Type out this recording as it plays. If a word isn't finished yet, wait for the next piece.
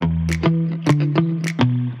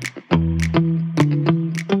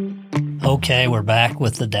Okay, we're back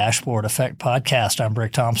with the Dashboard Effect podcast. I'm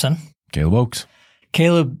Brick Thompson. Caleb Oakes.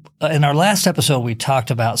 Caleb, in our last episode, we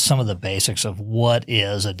talked about some of the basics of what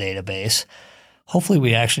is a database. Hopefully,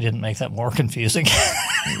 we actually didn't make that more confusing.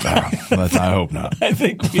 I hope not. I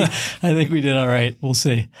think we did all right. We'll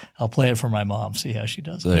see. I'll play it for my mom, see how she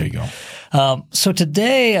does. There you go. So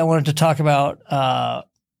today, I wanted to talk about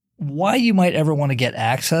why you might ever want to get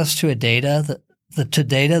access to data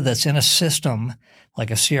that's in a system like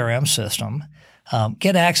a CRM system.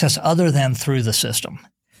 Get access other than through the system.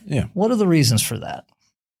 Yeah. What are the reasons for that?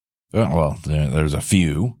 Well, there's a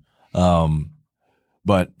few.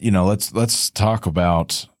 But let's talk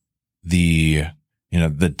about the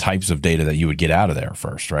types of data that you would get out of there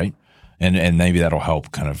first, right? And maybe that'll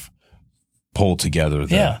help kind of pull together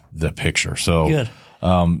the picture. So,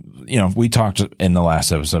 good. We talked in the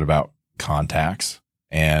last episode about contacts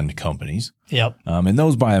and companies. Yep. And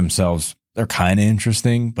those by themselves, they're kind of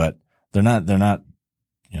interesting, but they're not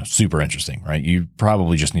super interesting, right? You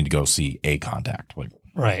probably just need to go see a contact. Like,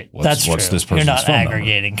 right. What's true. this person's You're not phone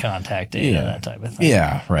aggregating contact data, that type of thing.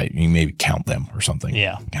 Yeah, right. You maybe count them or something.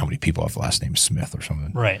 Yeah. How many people have the last name Smith or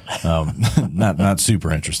something. Right. Not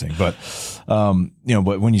super interesting. But,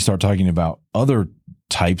 but when you start talking about other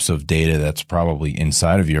types of data that's probably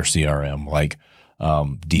inside of your CRM, like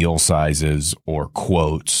deal sizes or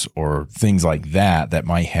quotes or things like that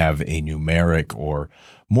might have a numeric or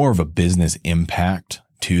more of a business impact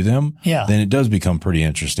to them, then it does become pretty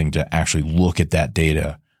interesting to actually look at that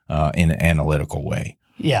data in an analytical way.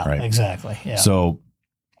 Yeah, right? Exactly. Yeah. So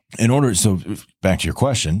back to your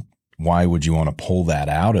question, why would you want to pull that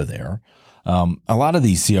out of there? A lot of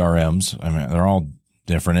these CRMs, I mean, they're all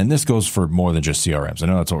different. And this goes for more than just CRMs. I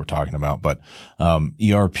know that's what we're talking about, but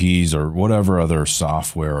ERPs or whatever other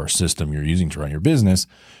software or system you're using to run your business,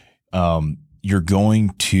 you're going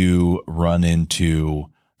to run into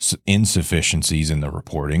insufficiencies in the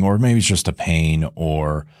reporting, or maybe it's just a pain,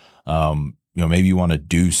 or maybe you want to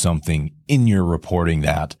do something in your reporting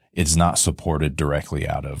that it's not supported directly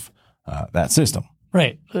out of that system.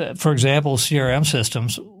 Right. For example, CRM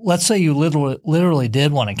systems, let's say you literally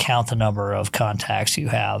did want to count the number of contacts you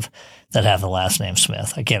have that have the last name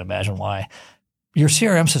Smith. I can't imagine why. Your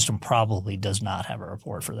CRM system probably does not have a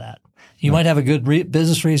report for that. You might have a good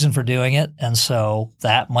business reason for doing it, and so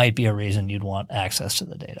that might be a reason you'd want access to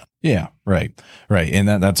the data. Yeah, right. And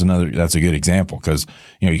that's a good example, because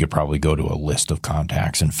you could probably go to a list of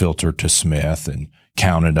contacts and filter to Smith and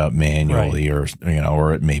count it up manually, right.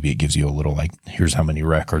 or maybe it gives you a little like, here's how many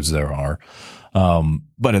records there are.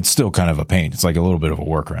 But it's still kind of a pain. It's like a little bit of a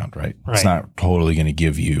workaround, right? It's not totally going to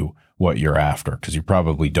give you what you're after, because you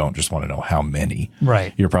probably don't just want to know how many.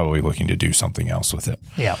 Right. You're probably looking to do something else with it.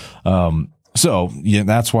 Yeah.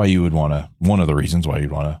 That's why you would want to, one of the reasons why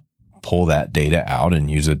you'd want to pull that data out and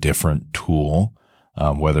use a different tool,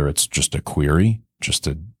 whether it's just a query, just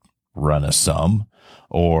to run a sum,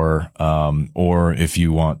 or if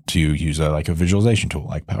you want to use a visualization tool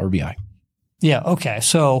like Power BI. Yeah. Okay.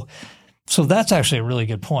 So that's actually a really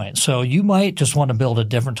good point. So you might just want to build a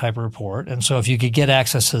different type of report. And so if you could get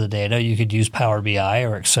access to the data, you could use Power BI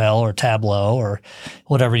or Excel or Tableau or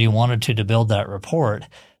whatever you wanted to build that report.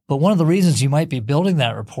 But one of the reasons you might be building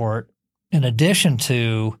that report, in addition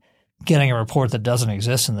to getting a report that doesn't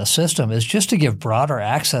exist in the system, is just to give broader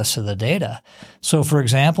access to the data. So for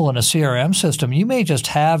example, in a CRM system, you may just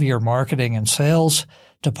have your marketing and sales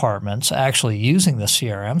departments actually using the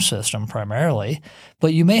CRM system primarily,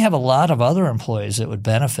 but you may have a lot of other employees that would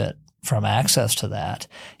benefit from access to that.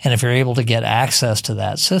 And if you're able to get access to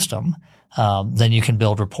that system, then you can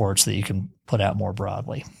build reports that you can put out more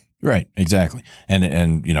broadly. Right, exactly.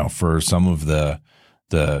 And for some of the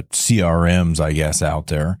CRMs, I guess, out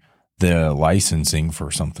there, the licensing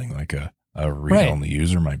for something like a read-only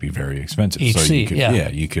user might be very expensive.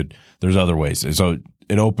 You could. There's other ways. So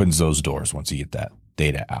it opens those doors once you get that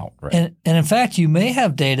data out, right? And in fact, you may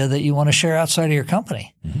have data that you want to share outside of your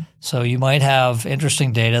company. Mm-hmm. So you might have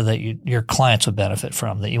interesting data that your clients would benefit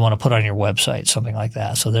from that you want to put on your website, something like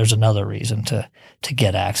that. So there's another reason to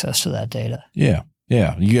get access to that data. Yeah.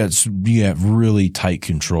 Yeah. You have really tight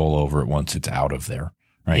control over it once it's out of there,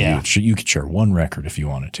 right? Yeah. You could share one record if you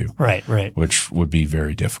wanted to. Right. Which would be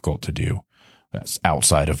very difficult to do. That's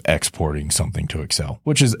outside of exporting something to Excel,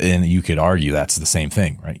 and you could argue that's the same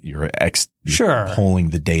thing, right? You're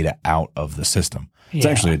pulling the data out of the system. It's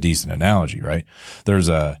actually a decent analogy, right?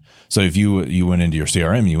 So if you went into your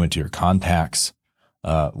CRM, you went to your contacts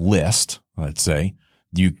list, let's say,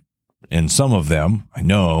 in some of them, I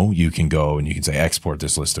know you can go and you can say export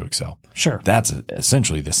this list to Excel. Sure. That's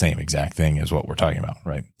essentially the same exact thing as what we're talking about,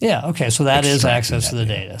 right? Yeah. Okay. So that is Extracting access to the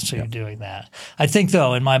data. So you're doing that. I think,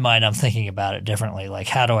 though, in my mind, I'm thinking about it differently. Like,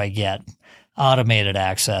 how do I get automated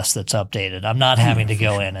access that's updated? I'm not having to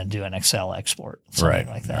go in and do an Excel export, something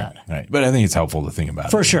like that. Right. But I think it's helpful to think about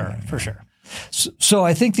it. For sure. So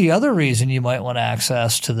I think the other reason you might want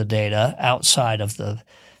access to the data outside of the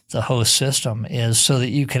host system is so that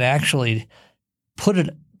you can actually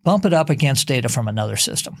bump it up against data from another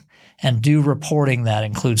system and do reporting that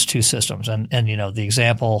includes two systems. And the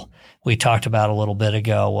example we talked about a little bit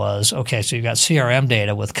ago was, okay, so you've got CRM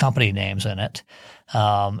data with company names in it.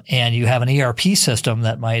 And you have an ERP system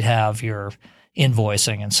that might have your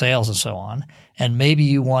invoicing and sales and so on. And maybe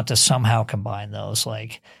you want to somehow combine those.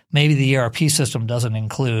 Like maybe the ERP system doesn't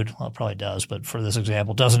include, well, it probably does, but for this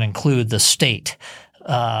example, doesn't include the state,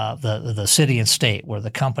 the city and state where the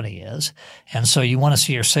company is. And so you want to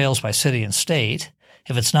see your sales by city and state.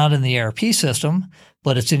 If it's not in the ERP system,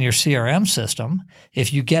 but it's in your CRM system,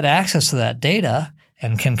 if you get access to that data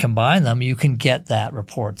and can combine them, you can get that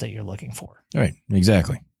report that you're looking for. Right.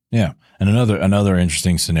 Exactly. Yeah. And another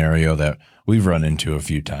interesting scenario that we've run into a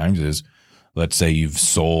few times is, let's say you've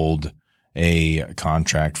sold a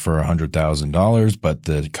contract for $100,000, but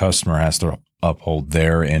the customer has to uphold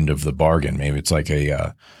their end of the bargain. Maybe it's like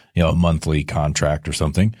a monthly contract or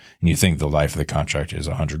something, and you think the life of the contract is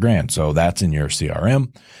 $100,000. So that's in your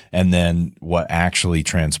CRM. And then what actually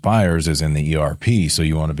transpires is in the ERP. So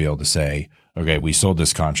you want to be able to say, okay, we sold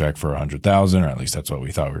this contract for $100,000, or at least that's what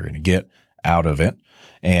we thought we were going to get out of it.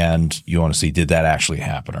 And you want to see, did that actually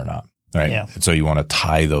happen or not? Right. Yeah. And so you want to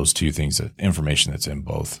tie those two things, information that's in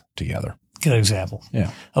both, together. Good example.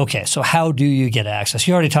 Yeah. Okay. So how do you get access?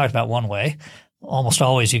 You already talked about one way. Almost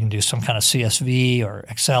always you can do some kind of CSV or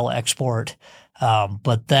Excel export.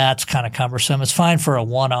 But that's kind of cumbersome. It's fine for a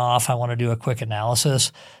one-off. I want to do a quick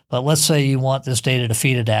analysis. But let's say you want this data to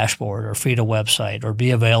feed a dashboard or feed a website or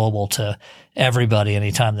be available to everybody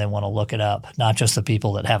anytime they want to look it up, not just the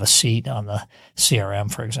people that have a seat on the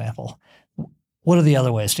CRM, for example. What are the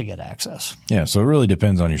other ways to get access? Yeah. So it really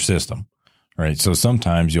depends on your system, right? So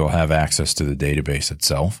sometimes you'll have access to the database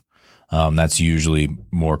itself. That's usually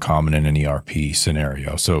more common in an ERP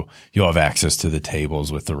scenario. So you'll have access to the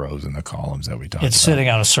tables with the rows and the columns that we talked about. It's sitting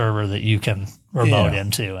on a server that you can remote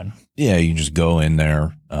into. And yeah, you can just go in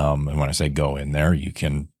there. And when I say go in there, you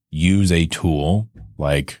can use a tool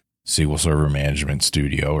like SQL Server Management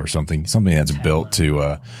Studio or something that's built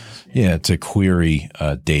to query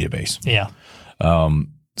a database. Yeah.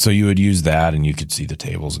 So you would use that and you could see the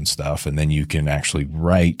tables and stuff. And then you can actually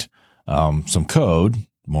write some code,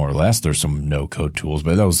 more or less. There's some no-code tools,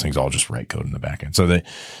 but those things all just write code in the back end. So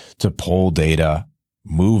to pull data,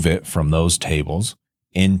 move it from those tables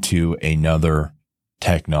into another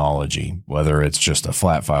technology, whether it's just a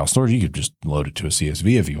flat file storage, you could just load it to a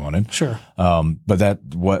CSV if you wanted. Sure. But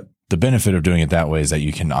the benefit of doing it that way is that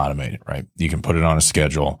you can automate it, right? You can put it on a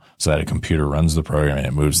schedule so that a computer runs the program and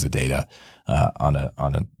it moves the data on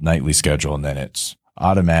a nightly schedule, and then it's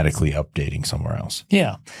automatically updating somewhere else.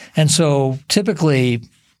 Yeah. And so typically,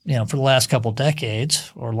 for the last couple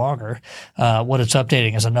decades or longer, what it's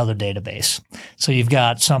updating is another database. So you've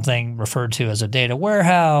got something referred to as a data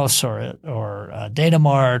warehouse or a data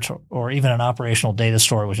mart or even an operational data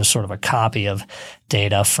store, which is sort of a copy of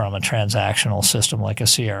data from a transactional system like a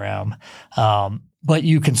CRM. But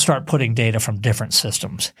you can start putting data from different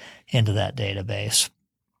systems into that database.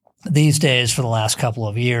 These days, for the last couple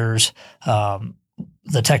of years,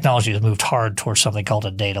 the technology has moved hard towards something called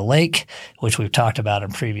a data lake, which we've talked about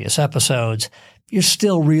in previous episodes. You're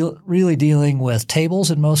still really dealing with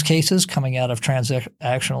tables in most cases coming out of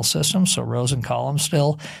transactional systems, so rows and columns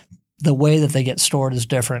still. The way that they get stored is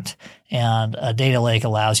different, and a data lake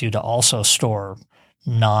allows you to also store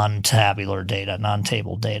non-tabular data,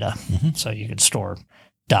 non-table data. Mm-hmm. So you could store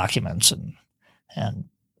documents and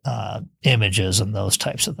images and those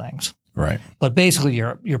types of things. Right. But basically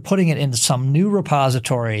you're putting it into some new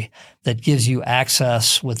repository that gives you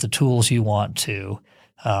access with the tools you want to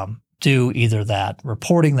do either that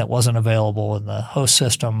reporting that wasn't available in the host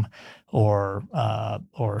system or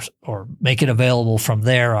make it available from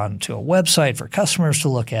there onto a website for customers to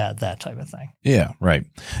look at, that type of thing. Yeah, right.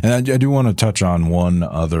 And I do want to touch on one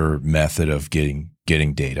other method of getting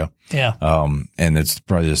data. Yeah. And it's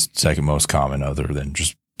probably the second most common other than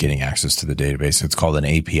just getting access to the database. It's called an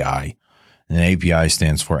API. And an API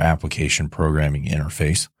stands for Application Programming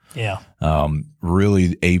Interface. Yeah.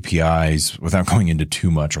 Really, APIs, without going into too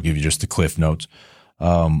much, I'll give you just the cliff notes,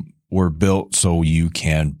 were built so you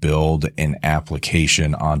can build an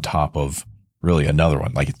application on top of really another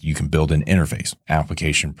one. Like you can build an interface,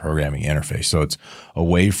 application programming interface. So it's a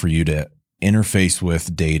way for you to interface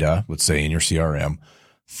with data, let's say in your CRM,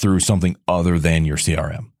 through something other than your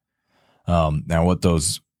CRM. Now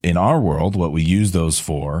in our world, what we use those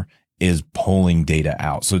for is pulling data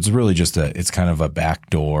out. So it's really just it's kind of a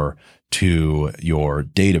backdoor to your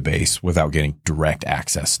database without getting direct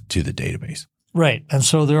access to the database. Right. And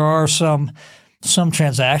so there are some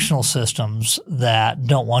transactional systems that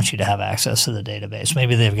don't want you to have access to the database.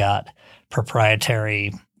 Maybe they've got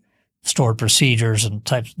proprietary stored procedures and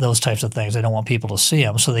those types of things. They don't want people to see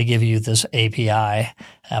them. So they give you this API,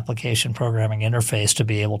 application programming interface, to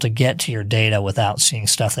be able to get to your data without seeing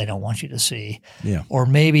stuff they don't want you to see. Yeah. Or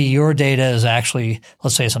maybe your data is actually,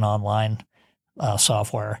 let's say it's an online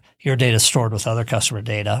software. Your data is stored with other customer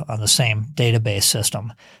data on the same database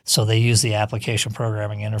system. So they use the application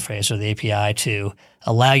programming interface or the API to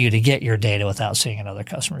allow you to get your data without seeing another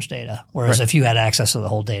customer's data. Whereas if you had access to the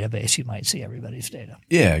whole database, you might see everybody's data.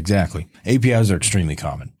 Yeah, exactly. APIs are extremely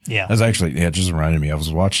common. Yeah. That's actually, it just reminded me. I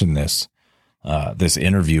was watching this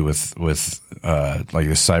interview with like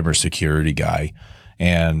a cybersecurity guy,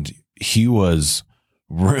 and he was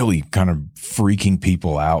really kind of freaking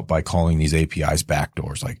people out by calling these APIs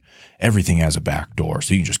backdoors. Like everything has a backdoor,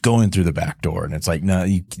 so you can just go in through the back door. And it's like, no,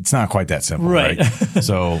 it's not quite that simple, right?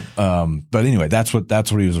 So, but anyway, that's what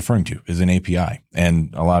he was referring to, is an API.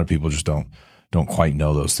 And a lot of people just don't quite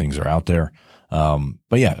know those things are out there.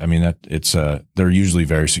 But yeah, I mean, they're usually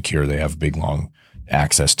very secure. They have big, long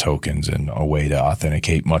access tokens and a way to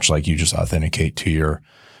authenticate, much like you just authenticate to your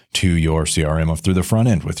CRM through the front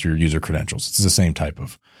end with your user credentials. It's the same type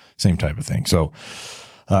of thing. So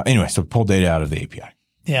anyway, so pull data out of the API.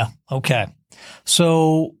 Yeah. Okay.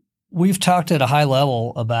 So we've talked at a high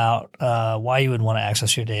level about why you would want to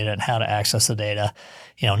access your data and how to access the data.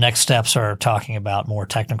 Next steps are talking about more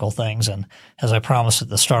technical things. And as I promised at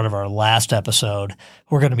the start of our last episode,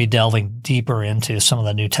 we're going to be delving deeper into some of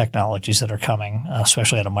the new technologies that are coming,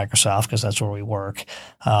 especially out of Microsoft, because that's where we work,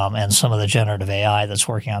 and some of the generative AI that's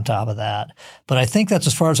working on top of that. But I think that's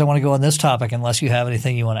as far as I want to go on this topic, unless you have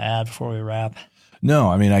anything you want to add before we wrap.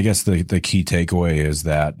 No, I mean, I guess the key takeaway is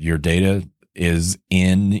that your data is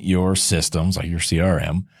in your systems, like your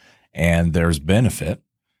CRM, and there's benefit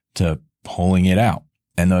to pulling it out.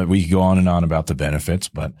 And we could go on and on about the benefits,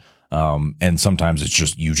 but and sometimes it's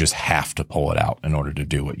just you just have to pull it out in order to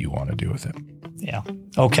do what you want to do with it. Yeah.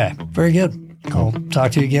 Okay. Very good. Cool.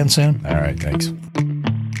 Talk to you again soon. All right. Thanks.